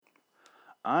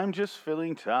I'm just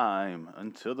filling time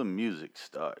until the music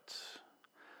starts.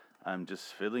 I'm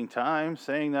just filling time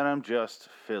saying that I'm just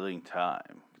filling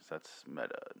time. Because that's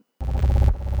meta.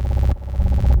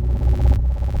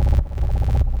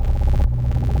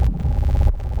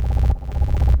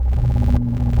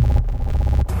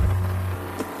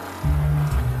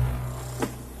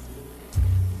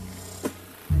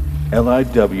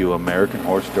 LIW American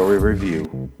Horror Story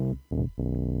Review.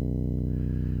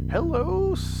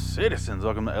 Hello, citizens.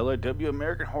 Welcome to LIW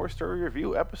American Horror Story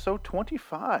Review, episode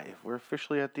 25. We're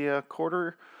officially at the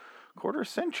quarter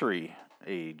century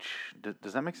age.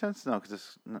 Does that make sense? No, because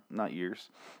it's not years.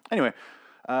 Anyway,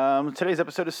 today's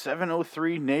episode is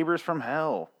 703 Neighbors from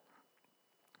Hell.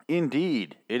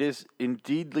 Indeed, it is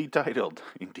indeedly titled.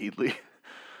 Indeedly.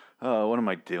 What am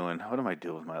I doing? What am I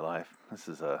doing with my life? This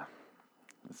is a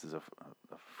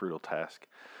fruitful task.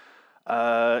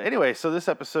 Anyway, so this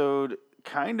episode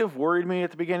kind of worried me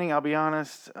at the beginning, I'll be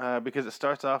honest, because it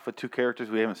starts off with two characters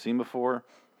we haven't seen before.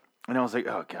 And I was like,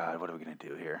 oh God, what are we going to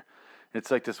do here? It's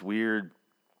like this weird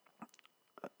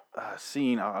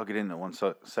scene. I'll get into it one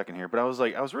second here. But I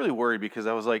was really worried because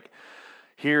I was like,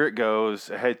 here it goes.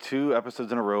 I had two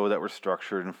episodes in a row that were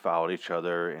structured and followed each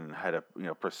other and had a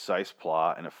precise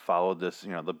plot, and it followed this,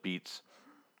 the beats.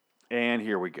 And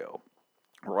here we go.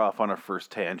 We're off on our first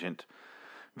tangent.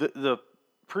 The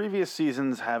previous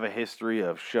seasons have a history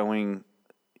of showing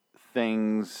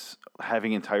things,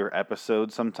 having entire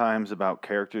episodes sometimes about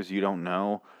characters you don't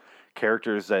know,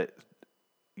 characters that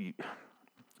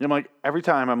I'm like, every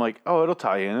time I'm like, oh, it'll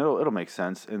tie in, it'll make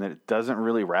sense, and then it doesn't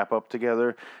really wrap up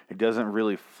together. It doesn't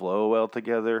really flow well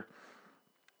together.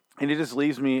 And it just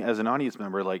leaves me as an audience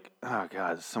member like, oh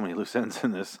God, there's so many loose ends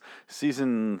in this.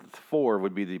 Season 4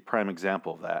 would be the prime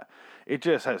example of that. It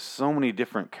just has so many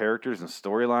different characters and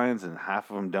storylines, and half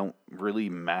of them don't really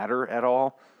matter at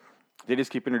all. They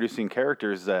just keep introducing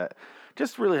characters that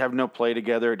just really have no play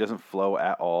together. It doesn't flow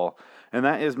at all. And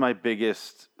that is my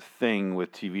biggest thing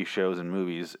with TV shows and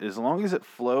movies. As long as it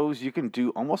flows, you can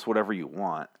do almost whatever you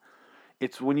want.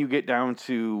 It's when you get down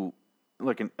to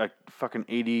like a fucking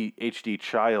ADHD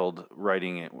child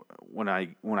writing it, when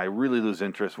I really lose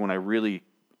interest, when I really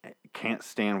can't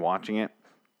stand watching it.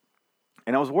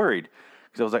 And I was worried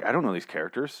because I was like, I don't know these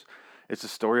characters. It's a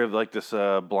story of like this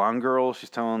blonde girl.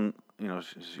 She's telling,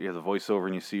 she has a voiceover,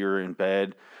 and you see her in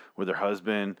bed with her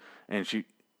husband, and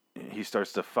he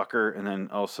starts to fuck her, and then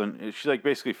all of a sudden she like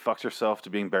basically fucks herself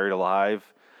to being buried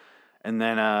alive, and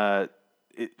then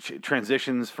it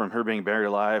transitions from her being buried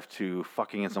alive to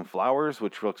fucking in some flowers,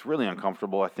 which looks really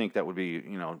uncomfortable. I think that would be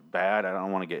bad.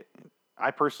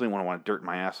 I personally want to dirt in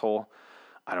my asshole.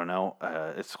 I don't know.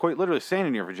 It's quite literally sand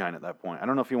in your vagina at that point. I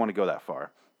don't know if you want to go that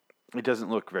far. It doesn't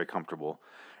look very comfortable.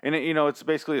 And, it's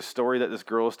basically a story that this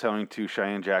girl is telling to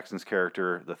Cheyenne Jackson's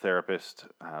character, the therapist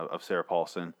of Sarah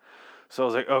Paulson. So I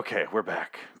was like, okay, we're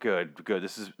back. Good.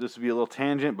 This would be a little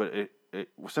tangent, but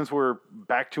since we're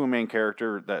back to a main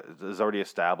character that is already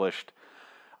established,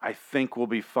 I think we'll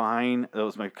be fine. That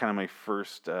was my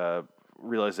first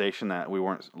realization that we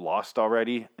weren't lost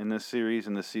already in this series,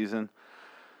 in this season.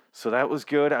 So that was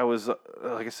good. I was,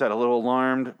 like I said, a little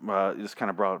alarmed. It just kind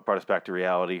of brought us back to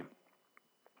reality.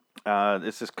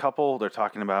 It's this couple. They're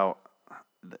talking about.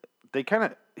 They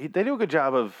do a good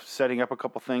job of setting up a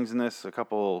couple things in this.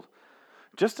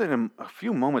 Just in a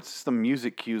few moments, just the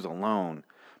music cues alone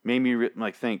made me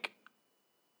think.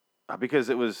 Because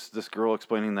it was this girl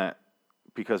explaining that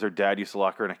because her dad used to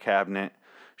lock her in a cabinet,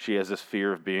 she has this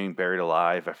fear of being buried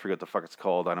alive. I forget what the fuck it's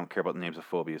called. I don't care about the names of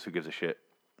phobias. Who gives a shit?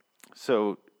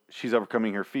 So she's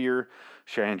overcoming her fear.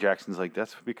 Cheyenne Jackson's like,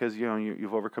 that's because,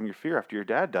 you've overcome your fear after your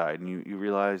dad died, and you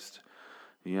realized,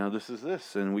 this is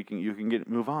this, and you can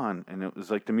move on. And it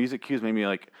was like the music cues made me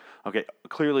like, okay,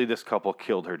 clearly this couple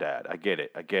killed her dad. I get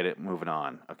it, moving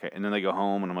on. Okay, and then they go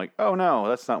home, and I'm like, oh no,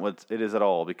 that's not what it is at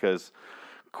all, because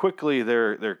quickly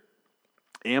they're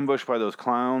ambushed by those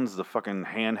clowns, the fucking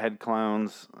handhead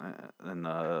clowns, and the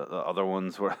other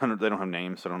ones, they don't have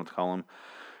names, so I don't know what to call them.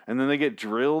 And then they get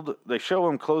drilled. They show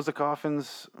them close the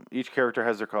coffins. Each character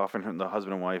has their coffin. The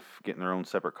husband and wife getting their own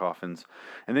separate coffins.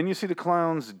 And then you see the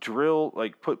clowns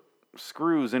put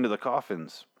screws into the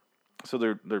coffins. So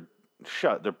they're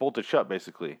shut. They're bolted shut,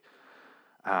 basically.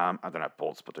 They're not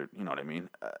bolts, but they're, you know what I mean.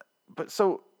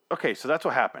 So that's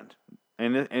what happened.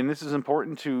 And this is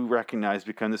important to recognize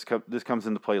because this comes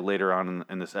into play later on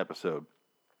in this episode.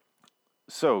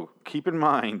 So keep in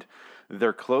mind,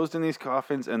 they're closed in these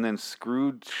coffins and then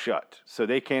screwed shut, so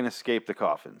they can't escape the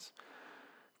coffins.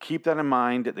 Keep that in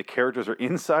mind, that the characters are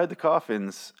inside the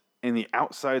coffins and the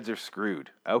outsides are screwed.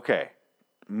 Okay,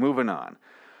 moving on.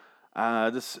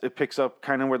 It picks up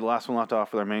kind of where the last one left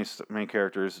off with our main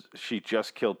characters. She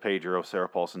just killed Pedro. Sarah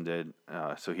Paulson did,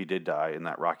 so he did die in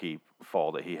that rocky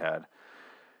fall that he had.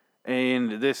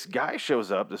 And this guy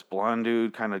shows up, this blonde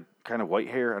dude, kind of white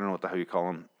hair. I don't know what the hell you call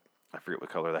him. I forget what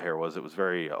color the hair was. It was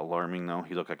very alarming though.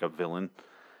 He looked like a villain.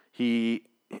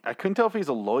 I couldn't tell if he's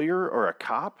a lawyer or a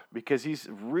cop because he's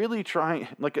really trying.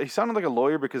 Like he sounded like a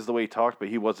lawyer because of the way he talked, but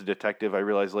he was a detective. I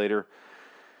realized later.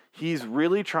 He's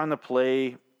really trying to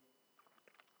play.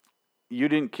 You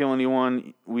didn't kill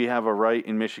anyone. We have a right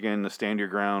in Michigan, the stand your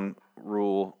ground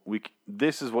rule.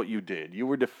 This is what you did. You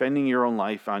were defending your own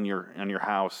life on your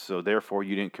house, so therefore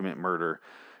you didn't commit murder.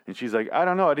 And she's like, I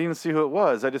don't know. I didn't even see who it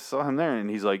was. I just saw him there. And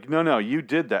he's like, no, you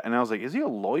did that. And I was like, is he a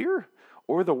lawyer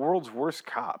or the world's worst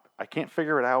cop? I can't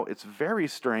figure it out. It's very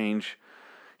strange.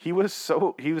 He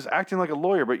was acting like a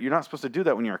lawyer, but you're not supposed to do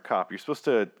that when you're a cop. You're supposed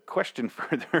to question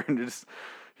further and just.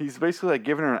 He's basically like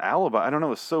giving her an alibi. I don't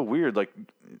know. It's so weird. Like,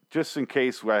 just in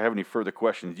case I have any further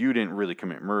questions, you didn't really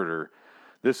commit murder.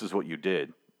 This is what you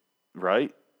did,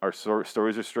 right? Our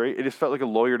stories are straight. It just felt like a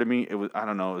lawyer to me. It was. I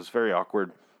don't know. It was very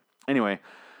awkward. Anyway,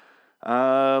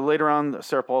 later on,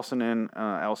 Sarah Paulson and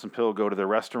Allison Pill go to the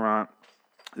restaurant.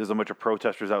 There's a bunch of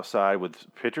protesters outside with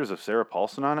pictures of Sarah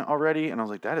Paulson on it already, and I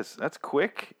was like, that's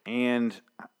quick. And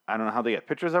I don't know how they get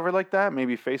pictures of her like that.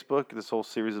 Maybe Facebook. This whole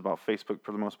series is about Facebook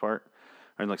for the most part.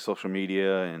 And like social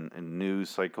media and news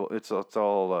cycle, it's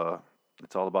all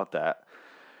about that.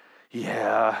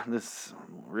 Yeah, this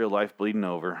real life bleeding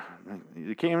over.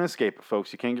 You can't even escape it,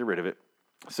 folks. You can't get rid of it.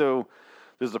 So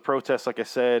there's the protest, like I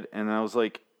said, and I was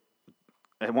like,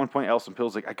 at one point, Allison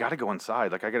Pill's like, I gotta go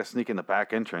inside. Like I gotta sneak in the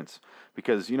back entrance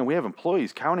because we have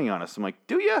employees counting on us. I'm like,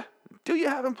 do you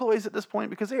have employees at this point?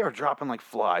 Because they are dropping like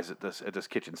flies at this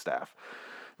kitchen staff.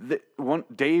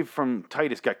 Dave from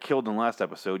Titus got killed in the last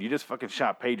episode. You just fucking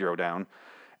shot Pedro down,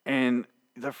 and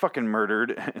they're fucking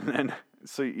murdered. And then,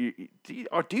 so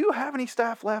do you have any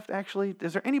staff left? Actually,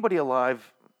 is there anybody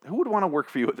alive who would want to work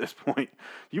for you at this point?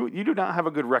 You do not have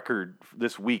a good record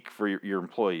this week for your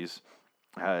employees.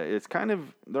 It's kind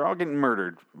of they're all getting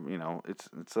murdered.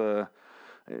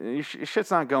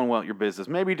 Shit's not going well at your business.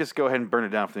 Maybe just go ahead and burn it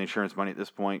down for the insurance money at this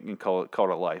point and call it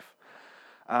life.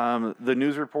 The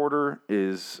news reporter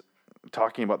is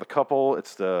talking about the couple.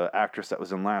 It's the actress that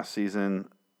was in last season.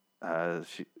 I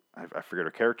forget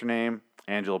her character name.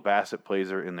 Angela Bassett plays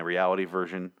her in the reality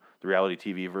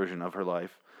TV version of her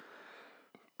life.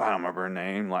 I don't remember her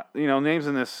name. Names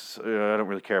in this I don't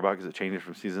really care about because it changes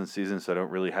from season to season, so I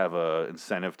don't really have a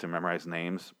incentive to memorize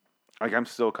names. Like I'm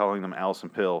still calling them Allison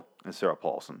Pill and Sarah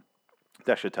Paulson.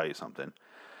 That should tell you something.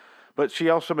 But she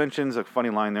also mentions a funny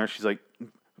line there. She's like,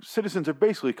 citizens are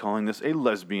basically calling this a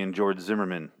lesbian George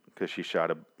Zimmerman because she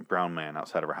shot a brown man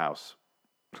outside of her house.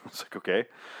 I was like, okay,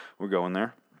 we're going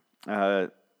there.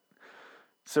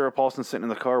 Sarah Paulson's sitting in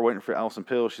the car waiting for Allison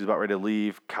Pill. She's about ready to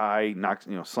leave. Kai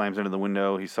slams into the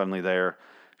window. He's suddenly there.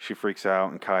 She freaks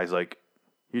out, and Kai's like,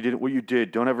 "You did what you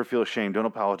did. Don't ever feel ashamed. Don't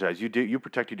apologize. You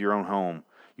protected your own home.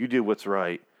 You did what's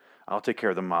right. I'll take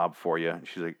care of the mob for you." And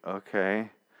she's like,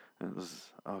 "Okay." And it was,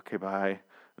 "Okay, bye."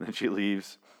 And then she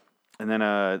leaves. And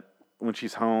then when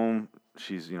she's home,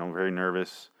 she's very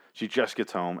nervous. She just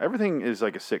gets home. Everything is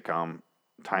like a sitcom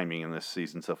timing in this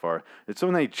season so far. It's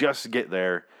when they just get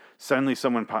there. Suddenly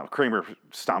Kramer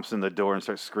stomps in the door and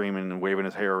starts screaming and waving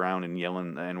his hair around and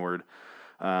yelling the N-word.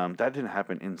 That didn't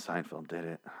happen in Seinfeld, did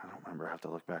it? I don't remember. I have to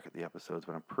look back at the episodes,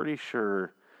 but I'm pretty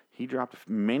sure he dropped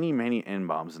many, many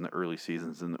N-bombs in the early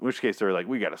seasons, in which case they were like,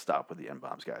 we got to stop with the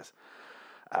N-bombs, guys.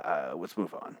 Let's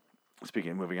move on.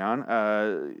 Speaking of moving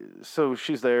on, so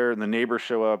she's there, and the neighbors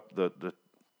show up,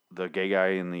 the gay guy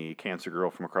and the cancer girl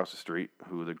from across the street,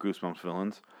 who are the Goosebumps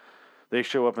villains. They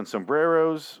show up in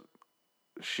sombreros.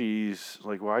 She's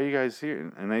like, why are you guys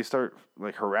here? And they start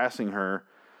like harassing her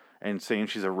and saying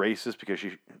she's a racist because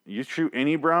you shoot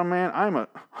any brown man?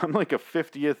 I'm like a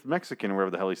 50th Mexican or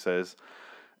whatever the hell he says.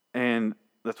 And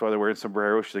that's why they're wearing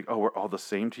sombreros. She's like, oh, we're all the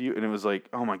same to you? And it was like,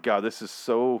 oh my God, this is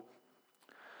so...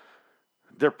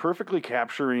 They're perfectly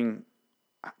capturing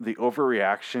the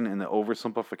overreaction and the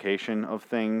oversimplification of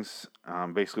things,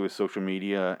 basically with social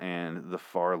media and the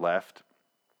far left.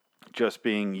 Just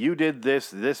being, you did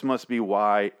this must be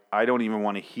why. I don't even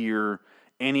want to hear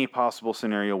any possible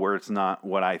scenario where it's not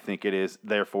what I think it is,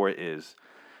 therefore it is.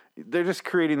 They're just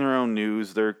creating their own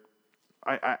news. As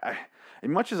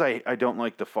much as I don't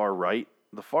like the far right,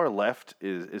 the far left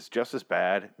is just as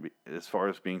bad as far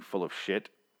as being full of shit.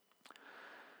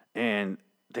 And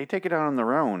they take it out on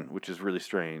their own, which is really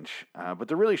strange. But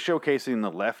they're really showcasing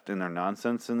the left and their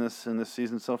nonsense in this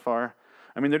season so far.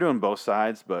 I mean, they're doing both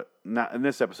sides, but not in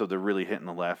this episode. They're really hitting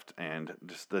the left, and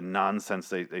just the nonsense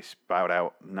they spout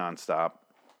out nonstop.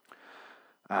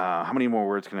 How many more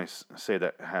words can I say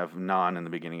that have non in the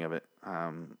beginning of it?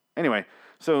 Anyway,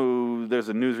 so there's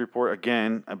a news report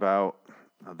again about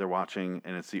they're watching,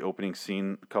 and it's the opening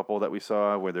scene couple that we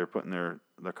saw where they're putting their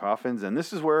coffins, and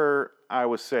this is where I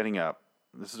was setting up.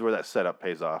 This is where that setup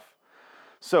pays off.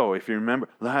 So if you remember,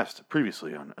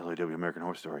 previously on LAW American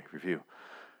Horror Story Review,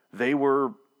 they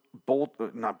were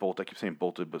I keep saying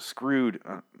bolted, but screwed.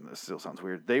 This still sounds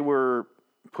weird. They were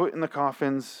put in the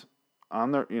coffins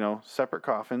on their, separate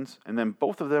coffins, and then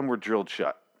both of them were drilled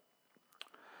shut.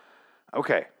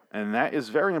 Okay, and that is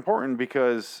very important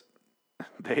because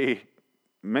they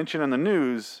mention on the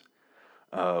news,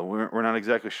 we're not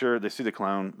exactly sure. They see the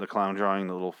clown drawing,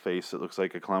 the little face that looks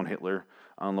like a clown Hitler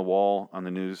on the wall on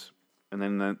the news, and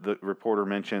then the reporter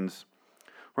mentions,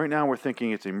 right now we're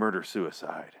thinking it's a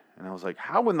murder-suicide. And I was like,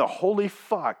 how in the holy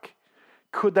fuck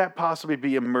could that possibly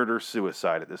be a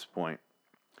murder-suicide at this point?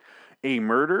 A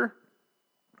murder?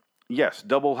 Yes.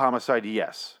 Double homicide?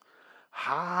 Yes.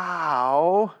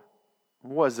 How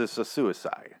was this a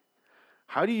suicide?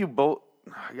 How do you bolt?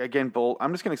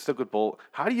 I'm just going to stick with bolt.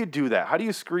 How do you do that? How do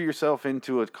you screw yourself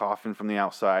into a coffin from the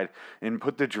outside and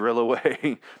put the drill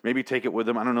away? Maybe take it with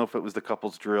them. I don't know if it was the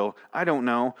couple's drill. I don't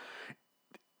know.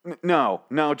 No.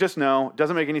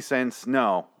 Doesn't make any sense.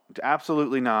 No,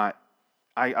 absolutely not.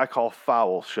 I call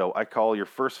foul show. I call your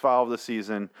first foul of the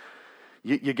season.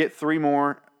 You get 3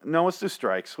 more. No, let's do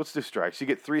strikes. You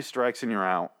get 3 strikes and you're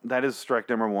out. That is strike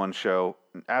number 1 show.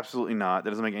 Absolutely not.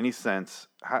 That doesn't make any sense.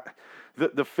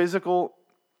 The physical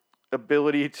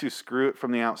ability to screw it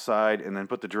from the outside and then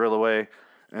put the drill away,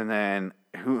 and then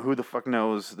who the fuck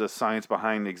knows the science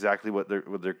behind exactly what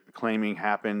they're claiming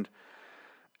happened.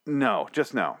 No,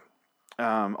 just no.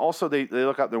 Also, they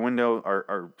look out their window,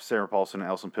 are Sarah Paulson and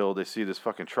Alison Pill. They see this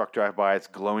fucking truck drive by. It's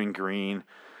glowing green.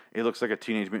 It looks like a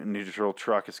Teenage Mutant Ninja Turtle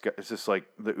truck. It's just like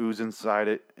the ooze inside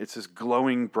it. It's this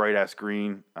glowing, bright-ass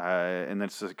green, and then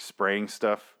it's just like spraying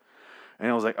stuff. And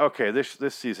I was like, okay, this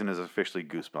season is officially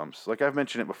Goosebumps. Like I've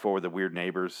mentioned it before with the weird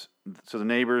neighbors. So the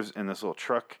neighbors and this little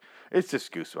truck, it's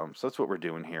just Goosebumps. That's what we're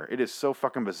doing here. It is so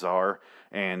fucking bizarre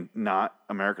and not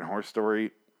American Horror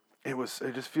Story. It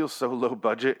just feels so low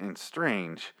budget and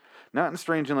strange. Not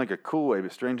strange in like a cool way,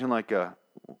 but strange in like a,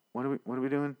 what are we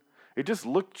doing? It just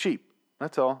looked cheap.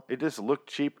 That's all. It just looked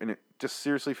cheap, and it just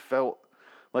seriously felt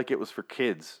like it was for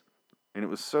kids. And it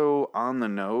was so on the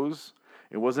nose.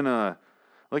 It wasn't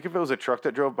like if it was a truck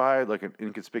that drove by, like an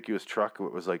inconspicuous truck,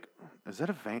 it was like, is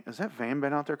that van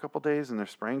been out there a couple days and they're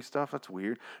spraying stuff? That's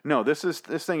weird. No, this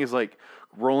thing is like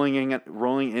rolling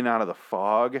in out of the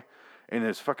fog, and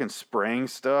it's fucking spraying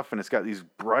stuff, and it's got these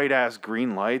bright ass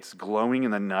green lights glowing in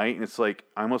the night, and it's like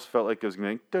I almost felt like it was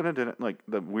going like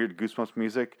the weird Goosebumps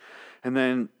music, and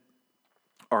then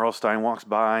R.L. Stine walks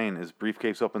by and his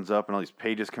briefcase opens up and all these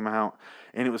pages come out,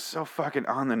 and it was so fucking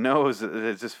on the nose that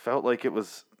it just felt like it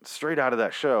was straight out of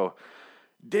that show.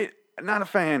 Not a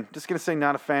fan. Just going to say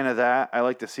not a fan of that. I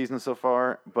like the season so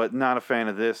far, but not a fan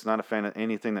of this, not a fan of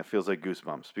anything that feels like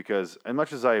Goosebumps, because as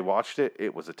much as I watched it,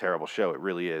 it was a terrible show. It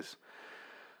really is.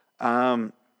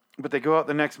 But they go out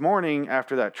the next morning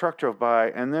after that truck drove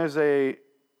by, and there's a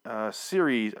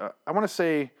series, I want to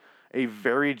say a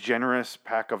very generous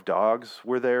pack of dogs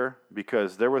were there,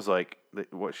 because there was like,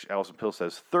 what Alison Pill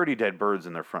says, 30 dead birds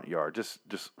in their front yard,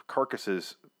 just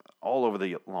carcasses all over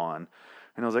the lawn.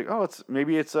 And I was like, oh,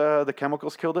 maybe it's the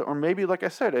chemicals killed it, or maybe, like I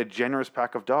said, a generous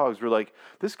pack of dogs were like,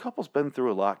 this couple's been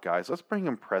through a lot, guys. Let's bring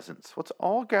them presents. Let's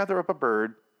all gather up a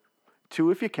bird,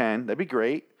 2 if you can. That'd be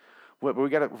great. We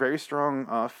got a very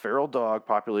strong feral dog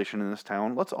population in this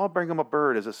town. Let's all bring them a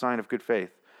bird as a sign of good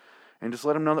faith, and just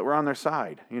let them know that we're on their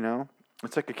side.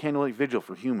 It's like a candlelight vigil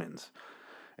for humans.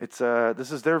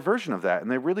 This is their version of that,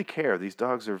 and they really care. These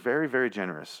dogs are very, very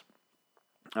generous.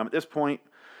 At this point,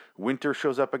 Winter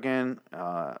shows up again.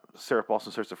 Sarah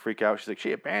Paulson starts to freak out. She's like,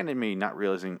 she abandoned me, not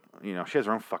realizing, she has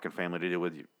her own fucking family to deal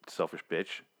with, you selfish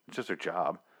bitch. It's just her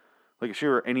job. Like, if she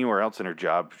were anywhere else in her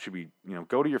job, she'd be,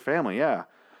 go to your family, yeah.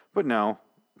 But no,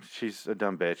 she's a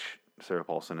dumb bitch, Sarah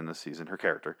Paulson in this season, her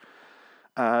character.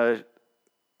 But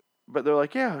they're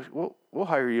like, yeah, we'll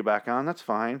hire you back on, that's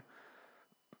fine.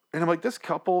 And I'm like, this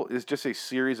couple is just a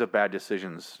series of bad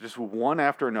decisions, just one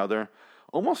after another,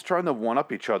 almost trying to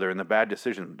one-up each other in the bad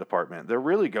decision department. They're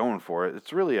really going for it.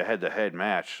 It's really a head-to-head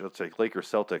match. It's like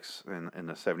Lakers-Celtics in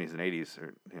the 70s and 80s,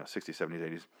 or 60s,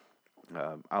 70s,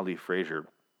 80s. Ali Frazier.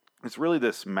 It's really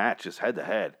this match is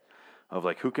head-to-head of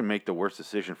like who can make the worst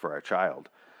decision for our child.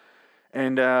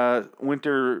 And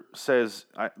Winter says,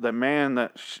 the man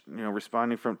that,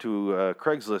 responding to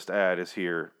Craigslist ad is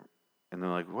here. And they're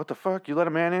like, what the fuck? You let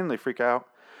a man in? They freak out.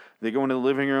 They go into the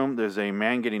living room. There's a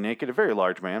man getting naked, a very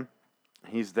large man.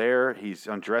 He's there. He's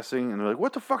undressing. And they're like,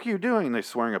 what the fuck are you doing? And they're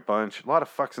swearing a bunch. A lot of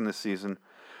fucks in this season.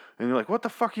 And they're like, what the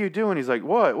fuck are you doing? He's like,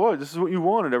 what? This is what you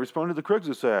wanted. I responded to the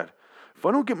Craigslist ad. If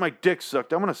I don't get my dick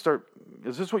sucked, I'm going to start...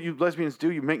 Is this what you lesbians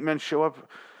do? You make men show up?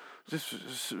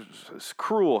 It's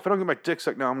cruel. If I don't get my dick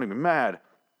sucked now, I'm going to be mad.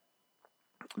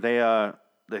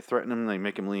 They threaten him. They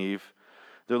make him leave.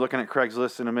 They're looking at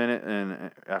Craigslist in a minute,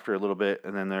 and after a little bit,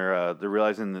 and then they're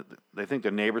realizing that they think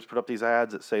their neighbors put up these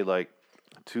ads that say, like,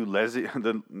 two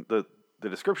lesbians... The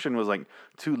description was like,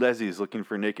 two lesbians looking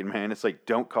for a naked man. It's like,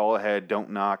 don't call ahead, don't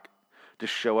knock,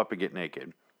 just show up and get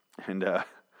naked. And that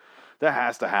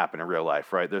has to happen in real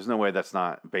life, right? There's no way that's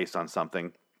not based on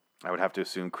something. I would have to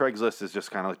assume Craigslist is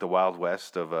just kind of like the Wild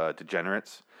West of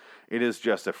degenerates. It is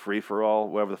just a free-for-all,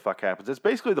 whatever the fuck happens. It's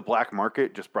basically the black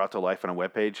market just brought to life on a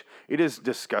webpage. It is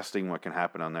disgusting what can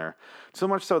happen on there. So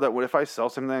much so that if I sell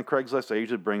something on Craigslist, I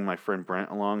usually bring my friend Brent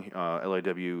along.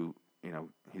 LAW,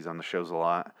 he's on the shows a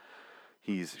lot.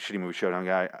 He's a Shitty Movie Showdown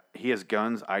guy. He has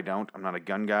guns. I don't. I'm not a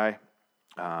gun guy.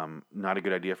 Not a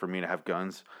good idea for me to have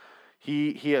guns.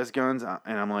 He has guns, and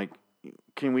I'm like,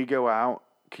 can we go out?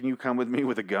 Can you come with me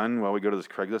with a gun while we go to this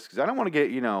Craigslist? Because I don't want to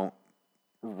get,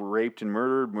 raped and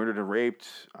murdered and raped.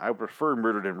 I prefer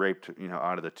murdered and raped,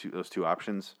 out of those two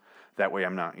options. That way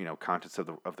I'm not, conscious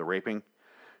of the raping.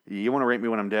 You want to rape me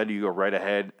when I'm dead, you go right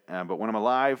ahead. But when I'm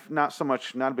alive, not so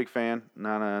much. Not a big fan.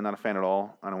 Not a fan at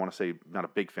all. I don't want to say not a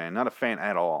big fan. Not a fan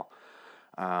at all.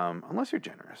 Unless you're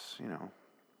generous, But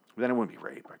then it wouldn't be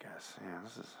rape, I guess. Yeah,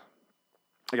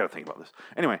 I got to think about this.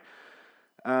 Anyway,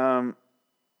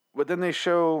 but then they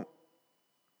show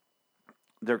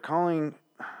they're calling.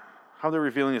 How they're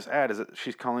revealing this ad is that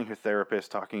she's calling her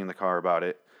therapist, talking in the car about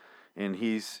it, and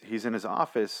he's in his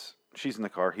office. She's in the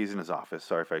car. He's in his office.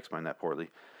 Sorry if I explained that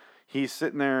poorly. He's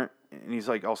sitting there, and he's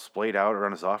like all splayed out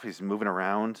around his office. He's moving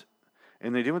around,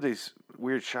 and they do these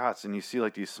weird shots, and you see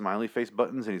like these smiley face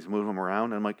buttons, and he's moving them around.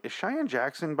 And I'm like, is Cheyenne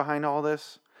Jackson behind all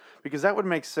this? Because that would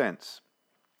make sense.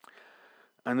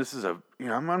 And this is I'm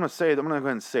going to go ahead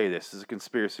and say this. This is a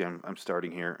conspiracy I'm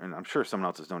starting here, and I'm sure someone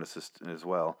else has noticed this as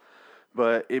well.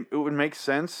 But it would make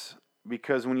sense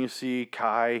because when you see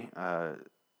Kai,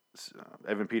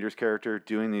 Evan Peters' character,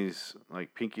 doing these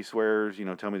like pinky swears,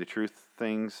 tell me the truth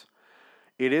things,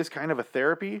 it is kind of a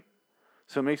therapy.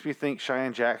 So it makes me think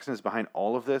Cheyenne Jackson is behind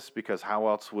all of this because how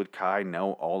else would Kai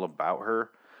know all about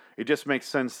her? It just makes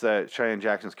sense that Cheyenne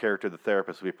Jackson's character, the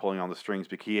therapist, would be pulling all the strings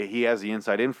because he has the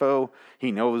inside info.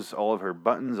 He knows all of her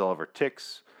buttons, all of her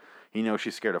ticks. He knows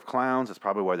she's scared of clowns. That's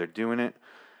probably why they're doing it.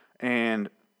 And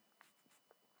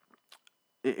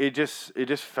it just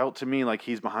felt to me like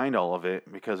he's behind all of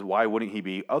it because why wouldn't he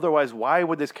be? Otherwise, why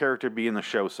would this character be in the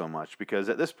show so much? Because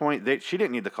at this point, she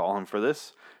didn't need to call him for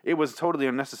this. It was totally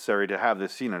unnecessary to have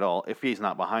this scene at all if he's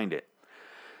not behind it.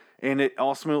 And it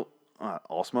also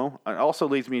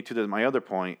leads me to my other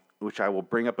point, which I will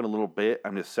bring up in a little bit.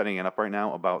 I'm just setting it up right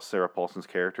now about Sarah Paulson's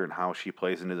character and how she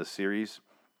plays into the series.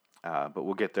 But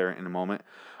we'll get there in a moment.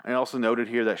 I also noted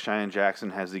here that Cheyenne Jackson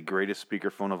has the greatest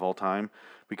speakerphone of all time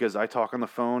because I talk on the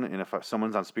phone, and if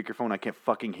someone's on speakerphone, I can't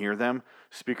fucking hear them.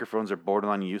 Speakerphones are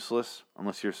borderline useless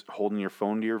unless you're holding your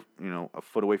phone to your, a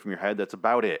foot away from your head. That's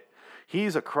about it.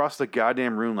 He's across the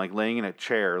goddamn room, like laying in a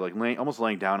chair, like almost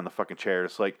laying down in the fucking chair.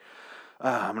 It's like,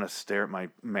 I'm gonna stare at my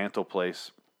mantle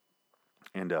place,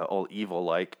 and all evil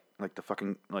like the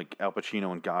fucking like Al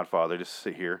Pacino and Godfather, just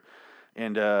sit here.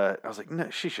 And I was like, no,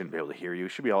 she shouldn't be able to hear you.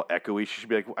 She should be all echoey. She should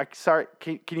be like, sorry,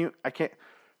 can you, I can't.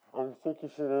 I think you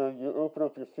should you open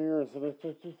up your fears.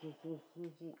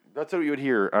 That's what you would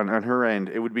hear on her end.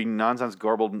 It would be nonsense,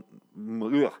 garbled,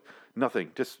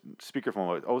 nothing. Just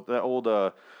speakerphone. Oh, that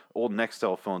old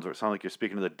Nextel phones where it sounds like you're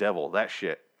speaking to the devil. That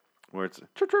shit. Where it's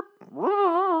chirp, chirp,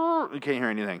 you can't hear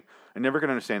anything. I never can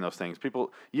understand those things.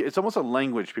 It's almost a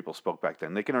language people spoke back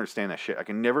then. They can understand that shit. I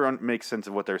can never make sense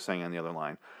of what they're saying on the other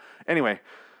line. Anyway,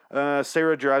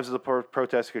 Sarah drives to the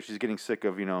protest because she's getting sick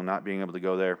of, not being able to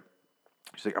go there.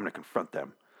 She's like, I'm going to confront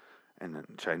them. And then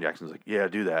Cheyenne Jackson's like, yeah,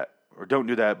 do that. Or don't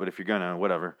do that, but if you're going to,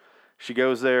 whatever. She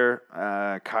goes there.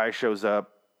 Kai shows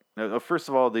up. Now, first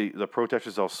of all, the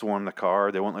protesters all swarm the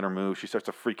car. They won't let her move. She starts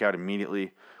to freak out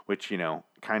immediately, which,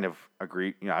 kind of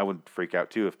agree. I would freak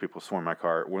out too if people swarm my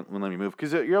car. Wouldn't let me move.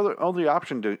 Because your only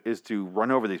option is to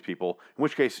run over these people, in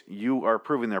which case you are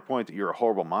proving their point that you're a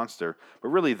horrible monster. But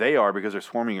really they are because they're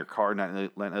swarming your car,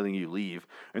 not letting you leave.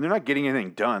 And they're not getting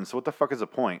anything done. So what the fuck is the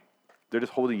point? They're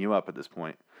just holding you up at this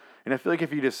point. And I feel like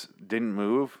if you just didn't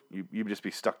move, you'd just be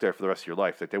stuck there for the rest of your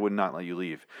life. Like, they would not let you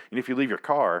leave. And if you leave your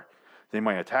car, they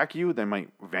might attack you. They might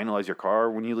vandalize your car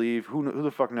when you leave. Who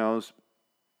the fuck knows?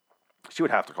 She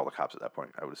would have to call the cops at that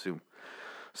point, I would assume.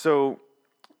 So,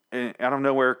 out of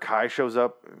nowhere, Kai shows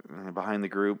up behind the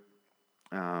group.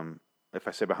 If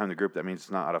I say behind the group, that means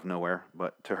it's not out of nowhere.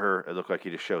 But to her, it looked like he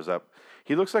just shows up.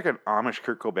 He looks like an Amish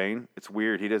Kurt Cobain. It's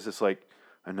weird. He does this like,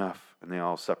 enough, and they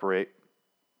all separate.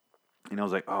 And I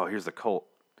was like, oh, here's the cult.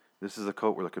 This is the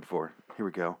cult we're looking for. Here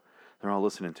we go. They're all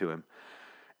listening to him.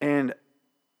 And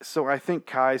so I think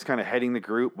Kai's kind of heading the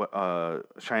group.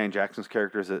 Cheyenne Jackson's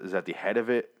character is at the head of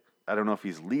it. I don't know if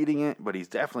he's leading it, but he's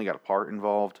definitely got a part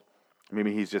involved.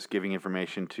 Maybe he's just giving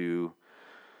information to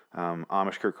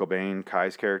Amish Kurt Cobain,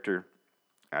 Kai's character.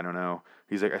 I don't know.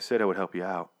 He's like, I said I would help you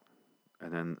out.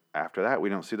 And then after that, we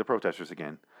don't see the protesters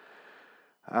again.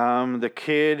 The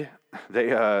kid, they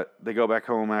go back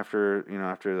home after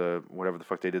the whatever the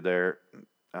fuck they did there.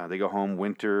 They go home.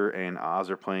 Winter and Oz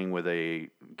are playing with a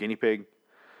guinea pig,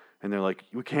 and they're like,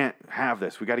 "We can't have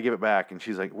this. We got to give it back." And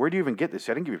she's like, "Where do you even get this?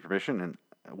 I didn't give you permission." And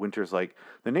Winter's like,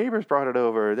 "The neighbors brought it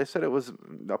over. They said it was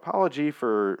an apology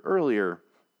for earlier."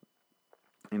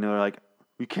 And they're like,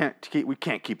 we can't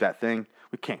keep that thing.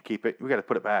 We can't keep it. We got to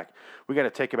put it back. We got to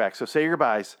take it back. So say your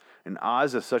goodbyes." And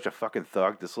Oz is such a fucking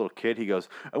thug. This little kid, he goes,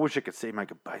 "I wish I could say my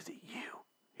goodbyes to you."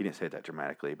 He didn't say that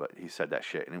dramatically, but he said that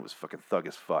shit, and it was fucking thug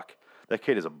as fuck. That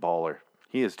kid is a baller.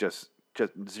 He is just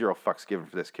zero fucks given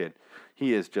for this kid.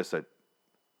 He is just a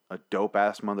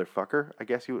dope-ass motherfucker, I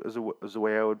guess is the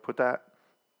way I would put that.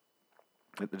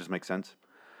 It just makes sense.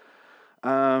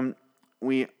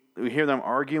 We hear them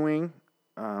arguing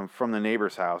from the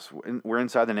neighbor's house. We're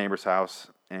inside the neighbor's house,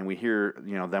 and we hear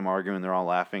them arguing. They're all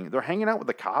laughing. They're hanging out with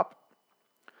the cop,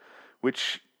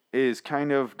 which is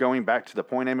kind of going back to the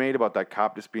point I made about that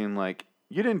cop just being like,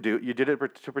 you did it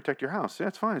to protect your house. Yeah,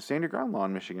 it's fine. Stand your ground law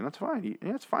in Michigan. That's fine.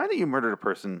 Yeah, it's fine that you murdered a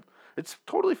person. It's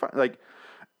totally fine. Like,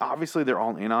 obviously they're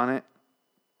all in on it.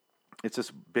 It's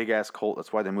this big ass cult.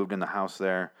 That's why they moved in the house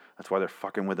there. That's why they're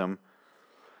fucking with them.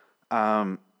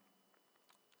 While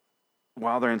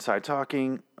they're inside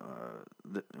talking,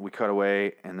 we cut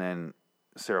away, and then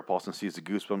Sarah Paulson sees the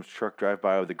Goosebumps truck drive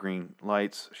by with the green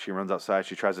lights. She runs outside.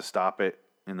 She tries to stop it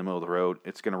in the middle of the road.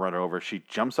 It's going to run her over. She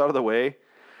jumps out of the way,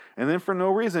 and then for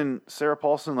no reason, Sarah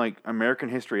Paulson, like, American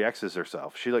History X's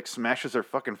herself. She, like, smashes her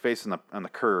fucking face on the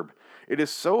curb. It is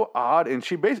so odd, and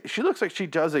she looks like she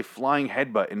does a flying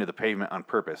headbutt into the pavement on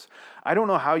purpose. I don't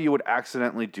know how you would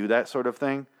accidentally do that sort of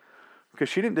thing, because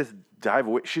she didn't just dive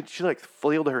away. She like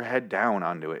flailed her head down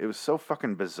onto it. It was so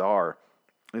fucking bizarre.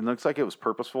 It looks like it was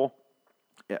purposeful.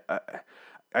 Yeah,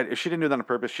 if she didn't do that on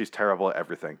purpose, she's terrible at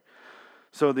everything.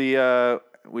 So there's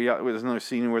another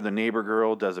scene where the neighbor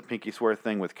girl does a pinky swear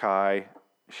thing with Kai.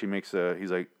 He's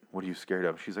like, "What are you scared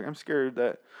of?" She's like, "I'm scared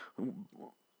that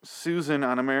Susan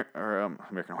on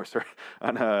American Horror Story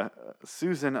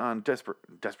Susan on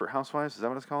Desperate Housewives. Is that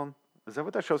what it's called? Is that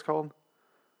what that show's called?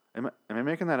 Am I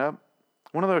making that up?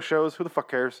 One of those shows. Who the fuck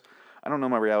cares? I don't know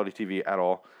my reality TV at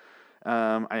all.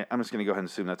 I'm just gonna go ahead and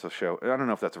assume that's a show. I don't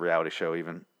know if that's a reality show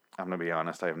even. I'm gonna be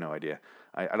honest. I have no idea.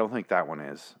 I don't think that one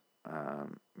is.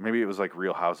 Maybe it was like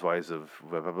Real Housewives of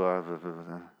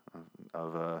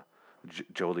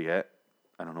Joliet.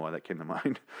 I don't know why that came to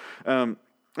mind.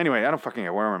 Anyway, I don't fucking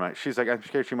know where am I. She's like, I'm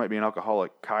scared she might be an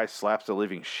alcoholic. Kai slaps the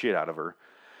living shit out of her.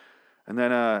 And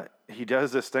then he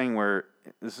does this thing where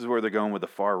this is where they're going with the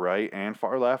far right and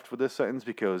far left with this sentence,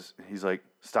 because he's like,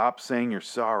 "Stop saying you're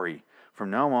sorry. From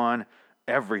now on,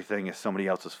 everything is somebody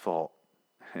else's fault."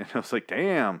 And I was like,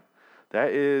 damn,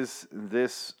 that is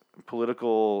this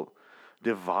political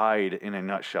divide in a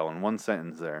nutshell in one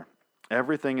sentence there.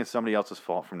 Everything is somebody else's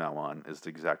fault from now on is the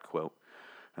exact quote.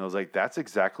 And I was like, that's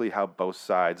exactly how both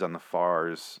sides on the far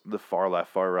left,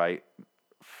 far right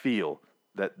feel.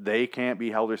 That they can't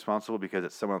be held responsible because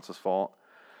it's someone else's fault.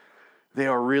 They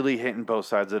are really hitting both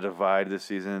sides of the divide this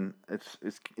season.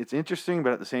 It's interesting,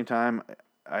 but at the same time,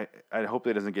 I hope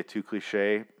it doesn't get too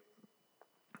cliche.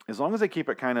 As long as they keep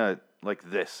it kind of like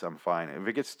this, I'm fine. If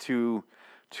it gets too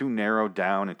narrowed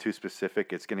down and too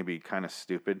specific, it's going to be kind of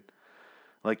stupid.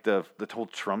 Like the whole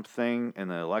Trump thing in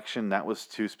the election, that was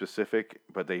too specific,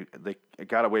 but they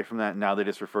got away from that. Now they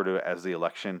just refer to it as the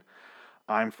election.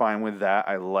 I'm fine with that.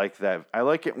 I like that. I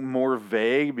like it more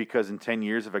vague, because in 10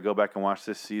 years, if I go back and watch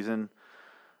this season,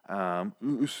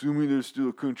 assuming there's still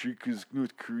a country because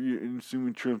North Korea, and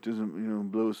assuming Trump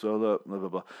doesn't, blow us all up, blah, blah,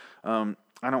 blah.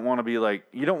 I don't want to be like,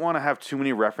 you don't want to have too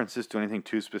many references to anything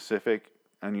too specific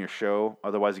on your show.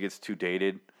 Otherwise, it gets too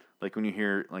dated. Like when you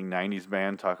hear like 90s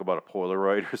band talk about a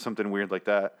Polaroid or something weird like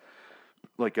that,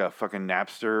 like a fucking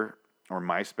Napster or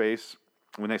MySpace,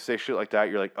 when they say shit like that,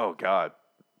 you're like, oh God,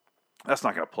 that's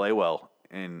not going to play well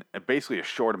in basically a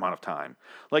short amount of time.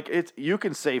 Like you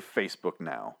can say Facebook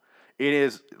now.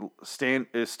 It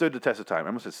stood the test of time. I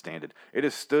almost said standard. It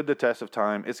has stood the test of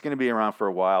time. It's going to be around for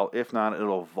a while. If not,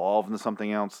 it'll evolve into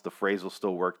something else. The phrase will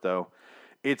still work though.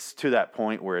 It's to that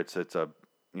point where it's a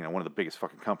one of the biggest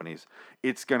fucking companies.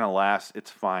 It's going to last.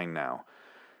 It's fine now.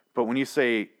 But when you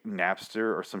say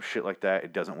Napster or some shit like that,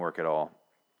 it doesn't work at all.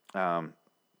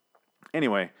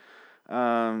 Anyway,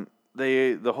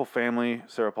 the whole family,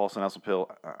 Sarah Paulson, Elsa Pill,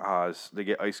 Oz, they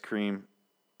get ice cream.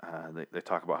 They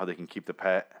talk about how they can keep the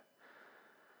pet.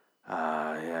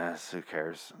 Yes, who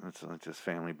cares? It's just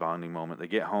family bonding moment. They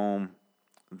get home.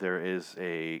 There is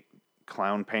a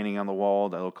clown painting on the wall,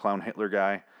 that little clown Hitler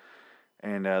guy,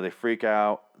 and they freak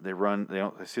out. They run.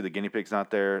 They see the guinea pig's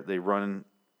not there. They run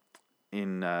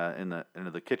into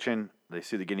the kitchen. They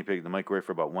see the guinea pig in the microwave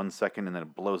for about 1 second, and then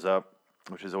it blows up,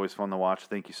 which is always fun to watch.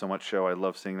 Thank you so much, show. I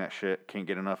love seeing that shit. Can't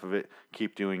get enough of it.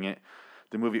 Keep doing it.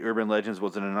 The movie Urban Legends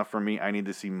wasn't enough for me. I need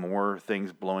to see more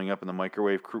things blowing up in the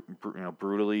microwave,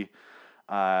 brutally.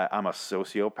 I'm a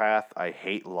sociopath. I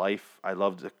hate life. I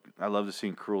love to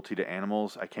see cruelty to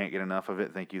animals. I can't get enough of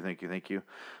it. Thank you.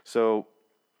 So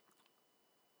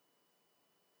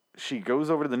she goes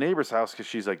over to the neighbor's house because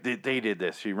she's like, they did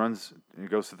this. She runs and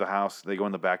goes to the house. They go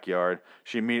in the backyard.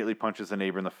 She immediately punches the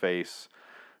neighbor in the face.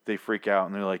 They freak out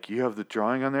and they're like, you have the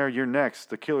drawing on there? You're next.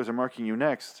 The killers are marking you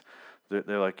next.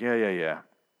 They're like, yeah.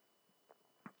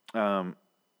 They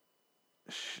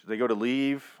go to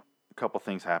leave. A couple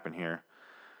things happen here.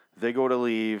 They go to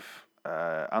leave.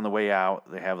 On the way out,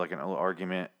 they have like an little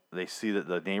argument. They see that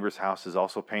the neighbor's house is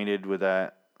also painted with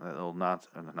that little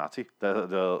Nazi,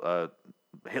 the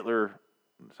Hitler.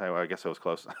 I guess I was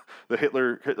close. The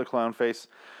Hitler clown face.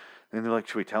 And they're like,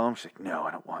 should we tell him? She's like, no,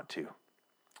 I don't want to.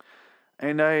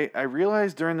 And I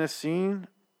realized during this scene,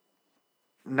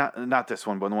 not this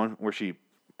one, but the one where she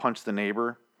punched the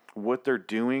neighbor, what they're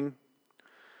doing.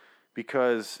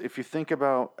 Because if you think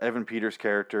about Evan Peters'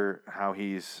 character, how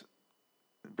he's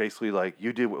basically like,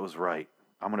 you did what was right.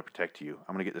 I'm going to protect you.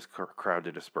 I'm going to get this crowd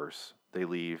to disperse. They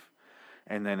leave.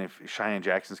 And then if Cheyenne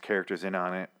Jackson's character's in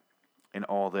on it and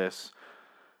all this,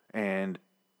 and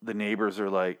the neighbors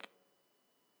are like,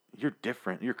 you're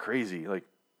different. You're crazy. Like,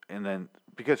 and then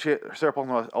because Sarah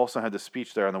Paulson also had the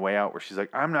speech there on the way out where she's like,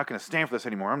 I'm not going to stand for this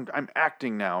anymore. I'm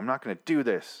acting now. I'm not going to do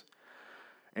this.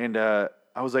 And I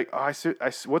was like, I see,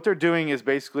 what they're doing is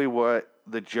basically what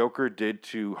the Joker did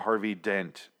to Harvey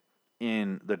Dent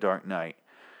in The Dark Knight.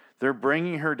 They're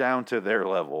bringing her down to their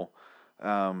level.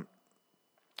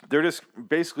 They're just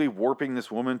basically warping this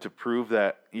woman to prove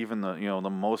that even the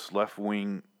most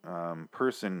left-wing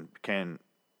person can.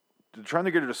 Trying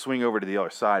to get her to swing over to the other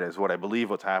side is what I believe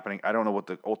what's happening. I don't know what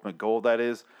the ultimate goal of that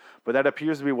is, but that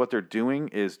appears to be what they're doing,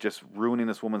 is just ruining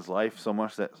this woman's life so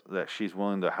much that she's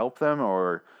willing to help them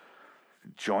or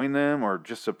join them, or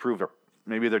just to prove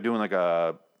maybe they're doing like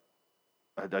a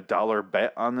dollar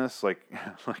bet on this, like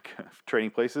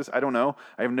trading places. I don't know.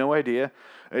 I have no idea.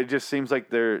 It just seems like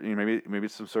they're maybe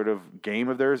it's some sort of game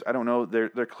of theirs. I don't know.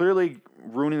 They're clearly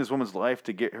ruining this woman's life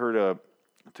to get her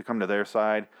to come to their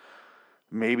side.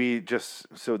 Maybe just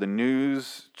so the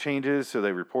news changes, so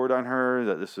they report on her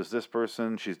that this is this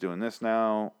person, she's doing this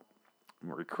now,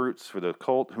 recruits for the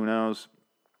cult, who knows.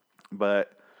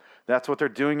 But that's what they're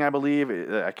doing, I believe.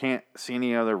 I can't see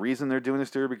any other reason they're doing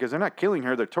this to her, because they're not killing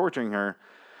her, they're torturing her,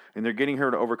 and they're getting her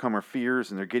to overcome her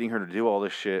fears, and they're getting her to do all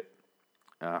this shit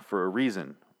for a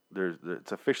reason.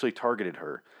 It's officially targeted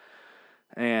her.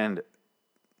 And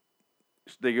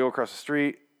they go across the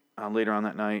street later on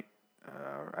that night.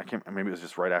 Maybe it was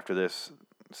just right after this.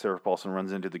 Sarah Paulson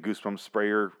runs into the Goosebumps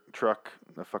sprayer truck,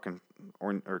 the fucking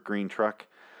or green truck.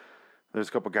 There's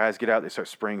a couple guys get out. They start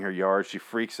spraying her yard. She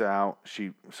freaks out.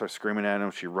 She starts screaming at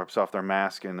them. She rips off their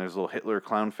mask, and there's a little Hitler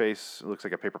clown face. It looks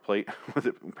like a paper plate with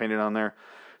it painted on there.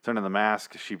 It's under the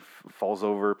mask. She falls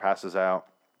over, passes out.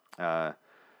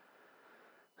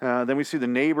 Then we see the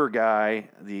neighbor guy,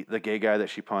 the gay guy that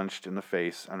she punched in the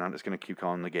face. I'm not just going to keep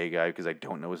calling him the gay guy because I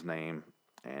don't know his name.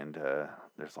 And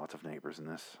there's lots of neighbors in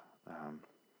this.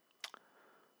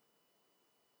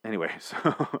 Anyway, so I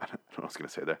don't know what I was going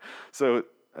to say there. So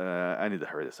I need to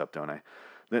hurry this up, don't I?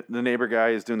 The neighbor guy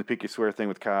is doing the pinky swear thing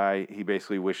with Kai. He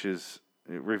basically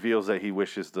reveals that he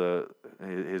wishes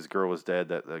his girl was dead,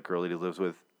 that the girl that he lives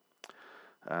with.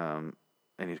 And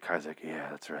Kai's like, yeah,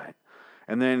 that's right.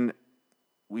 And then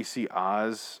we see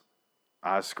Oz.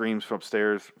 Oz screams from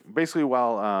upstairs. Basically,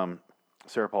 while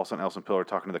Sarah Paulson and Elsa Pill are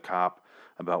talking to the cop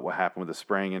about what happened with the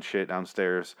spraying and shit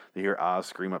downstairs, they hear Oz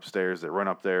scream upstairs. They run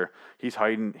up there. He's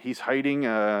hiding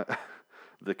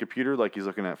the computer like he's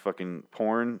looking at fucking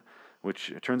porn,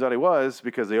 which it turns out he was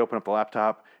because they open up the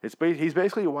laptop. He's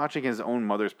basically watching his own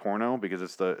mother's porno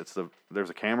because there's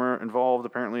a camera involved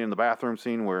apparently in the bathroom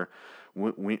scene where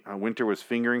Winter was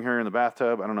fingering her in the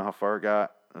bathtub. I don't know how far it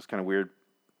got. That's kind of weird.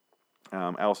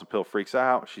 Allison Pill freaks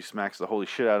out. She smacks the holy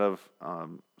shit out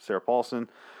of Sarah Paulson.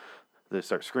 They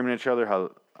start screaming at each other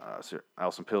how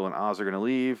Allison Pill and Oz are going to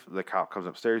leave. The cop comes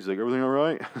upstairs. He's like, everything all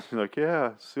right? He's like,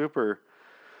 yeah, super.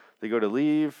 They go to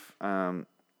leave.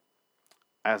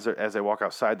 As they walk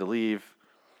outside to leave,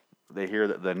 they hear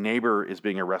that the neighbor is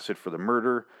being arrested for the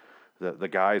murder. The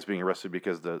guy is being arrested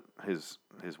because his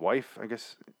wife, I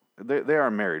guess, they are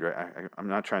married, right? I'm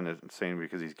not trying to say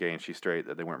because he's gay and she's straight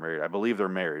that they weren't married. I believe they're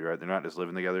married, right? They're not just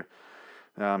living together.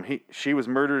 She was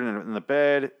murdered in the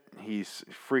bed. He's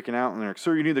freaking out, and they're like,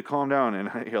 "Sir, you need to calm down."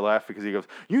 And he'll laugh because he goes,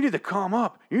 "You need to calm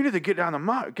up. You need to get up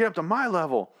to my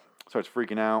level." Starts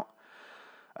freaking out.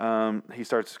 He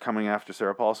starts coming after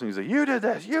Sarah Paulson. He's like, "You did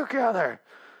this. You killed her."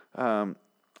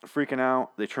 Freaking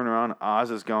out. They turn around.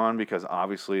 Oz is gone because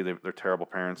obviously they're terrible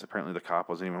parents. Apparently the cop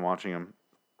wasn't even watching him.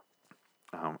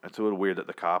 It's a little weird that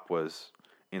the cop was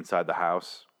inside the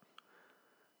house,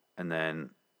 and then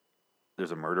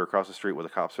there's a murder across the street where the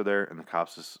cops are there, and the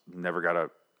cops just never got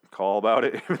a call about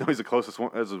it, even though he's the closest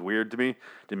one. This is weird to me.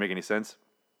 Didn't make any sense.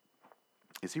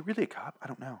 Is he really a cop? I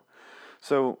don't know.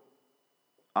 So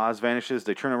Oz vanishes.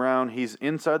 They turn around. He's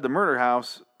inside the murder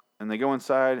house, and they go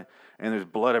inside, and there's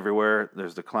blood everywhere.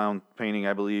 There's the clown painting,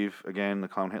 I believe. Again, the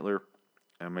clown Hitler.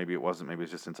 And maybe it wasn't. Maybe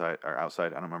it's just inside or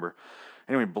outside. I don't remember.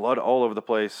 Anyway, blood all over the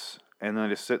place. And then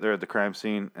they just sit there at the crime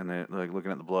scene, and they're like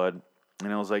looking at the blood.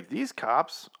 And I was like, these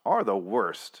cops are the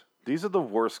worst. These are the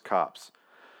worst cops.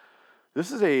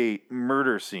 This is a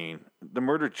murder scene. The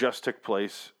murder just took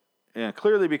place, and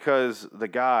clearly because the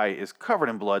guy is covered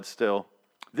in blood still.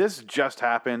 This just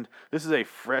happened. This is a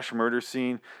fresh murder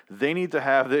scene. They need to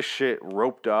have this shit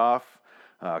roped off,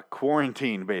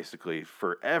 quarantined basically,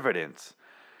 for evidence.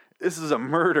 This is a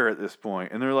murder at this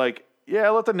point. And they're like, yeah,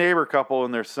 let the neighbor couple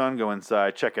and their son go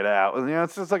inside, check it out. And,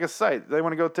 it's just like a site. They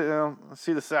want to go to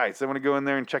see the sites. They want to go in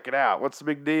there and check it out. What's the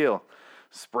big deal?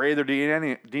 Spray their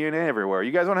DNA everywhere.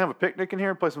 You guys want to have a picnic in here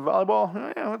and play some volleyball?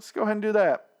 Oh, yeah, let's go ahead and do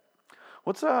that.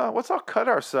 Let's all cut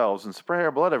ourselves and spray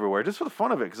our blood everywhere just for the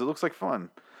fun of it because it looks like fun.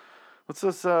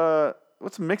 Let's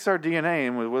mix our DNA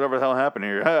in with whatever the hell happened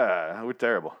here. We're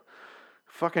terrible.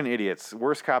 Fucking idiots.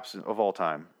 Worst cops of all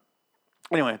time.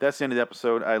 Anyway, that's the end of the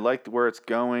episode. I liked where it's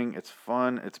going. It's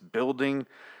fun. It's building.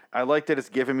 I like that it's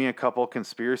giving me a couple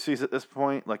conspiracies at this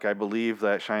point. Like, I believe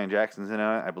that Cheyenne Jackson's in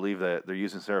on it. I believe that they're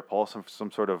using Sarah Paulson for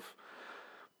some sort of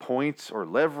points or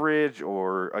leverage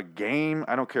or a game.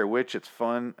 I don't care which. It's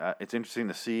fun. It's interesting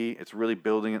to see. It's really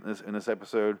building in this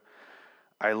episode.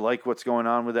 I like what's going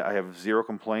on with it. I have zero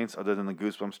complaints other than the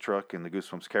Goosebumps truck and the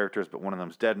Goosebumps characters, but one of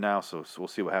them's dead now, so we'll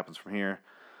see what happens from here.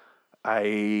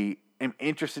 I am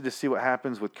interested to see what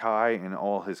happens with Kai and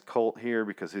all his cult here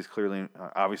because he's clearly,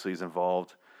 obviously he's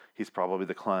involved. He's probably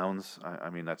the clowns.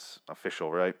 I mean, that's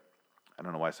official, right? I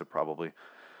don't know why I said probably.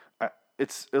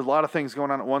 It's a lot of things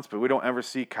going on at once, but we don't ever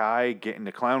see Kai get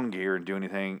into clown gear and do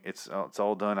anything. It's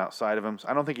all done outside of him. So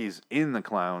I don't think he's in the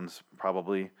clowns,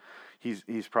 probably.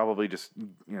 He's probably just,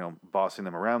 bossing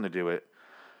them around to do it.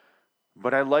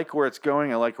 But I like where it's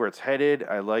going. I like where it's headed.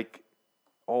 I like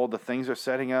all the things they're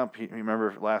setting up.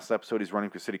 Remember last episode, he's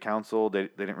running for city council. They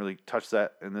didn't really touch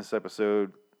that in this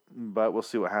episode, but we'll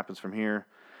see what happens from here.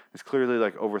 It's clearly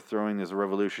like overthrowing. There's a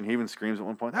revolution. He even screams at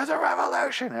one point, "There's a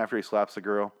revolution!" after he slaps the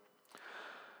girl.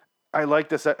 I like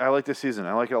this. I like this season.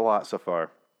 I like it a lot so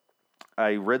far.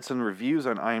 I read some reviews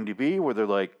on IMDb where they're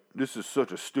like, "This is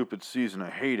such a stupid season. I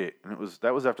hate it." And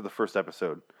that was after the first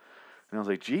episode. And I was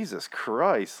like, Jesus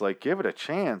Christ, like, give it a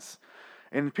chance.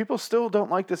 And people still don't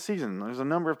like this season. There's a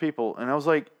number of people. And I was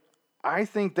like, I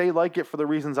think they like it for the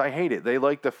reasons I hate it. They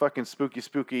like the fucking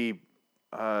spooky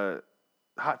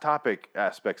hot topic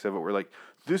aspects of it. We're like,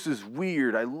 this is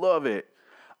weird. I love it.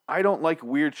 I don't like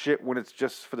weird shit when it's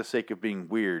just for the sake of being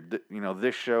weird.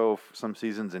 This show, some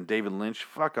seasons, and David Lynch,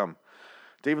 fuck him.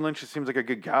 David Lynch seems like a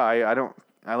good guy.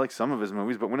 I like some of his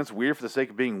movies, but when it's weird for the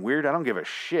sake of being weird, I don't give a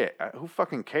shit. Who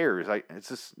fucking cares? It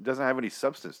just doesn't have any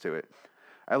substance to it.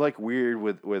 I like weird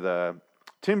with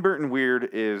Tim Burton. Weird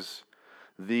is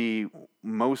the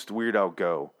most weird I'll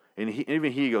go, and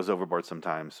even he goes overboard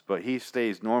sometimes, but he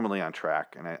stays normally on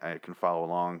track, and I can follow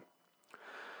along.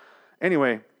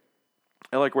 Anyway,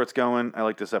 I like where it's going. I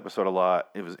like this episode a lot.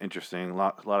 It was interesting. A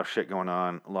lot of shit going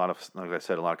on. Like I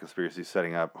said, a lot of conspiracies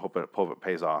setting up. Hope it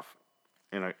pays off.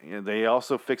 They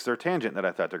also fixed their tangent that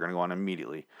I thought they're going to go on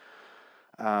immediately.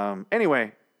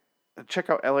 Anyway, check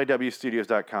out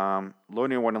lawstudios.com,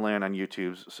 Loading in Wonderland on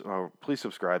YouTube. So please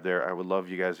subscribe there. I would love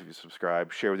you guys if you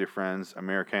subscribe. Share with your friends.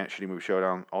 American Shitty Movie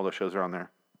Showdown. All those shows are on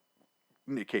there.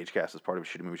 Nick Cage Cast is part of a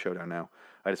Shitty Movie Showdown now.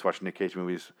 I just watch Nick Cage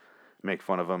movies, make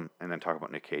fun of them, and then talk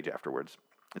about Nick Cage afterwards.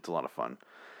 It's a lot of fun.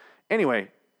 Anyway,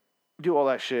 do all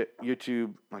that shit.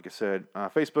 YouTube, like I said,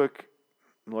 Facebook,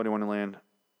 Loading Wonderland,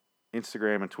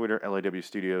 Instagram and Twitter, LAW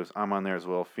Studios. I'm on there as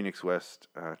well. Phoenix West.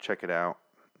 Check it out.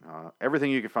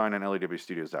 Everything you can find on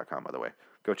lawstudios.com, by the way.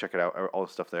 Go check it out. All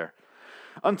the stuff there.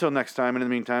 Until next time, and in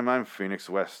the meantime, I'm Phoenix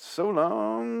West. So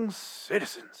long,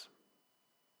 citizens.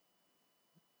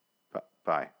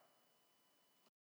 Bye.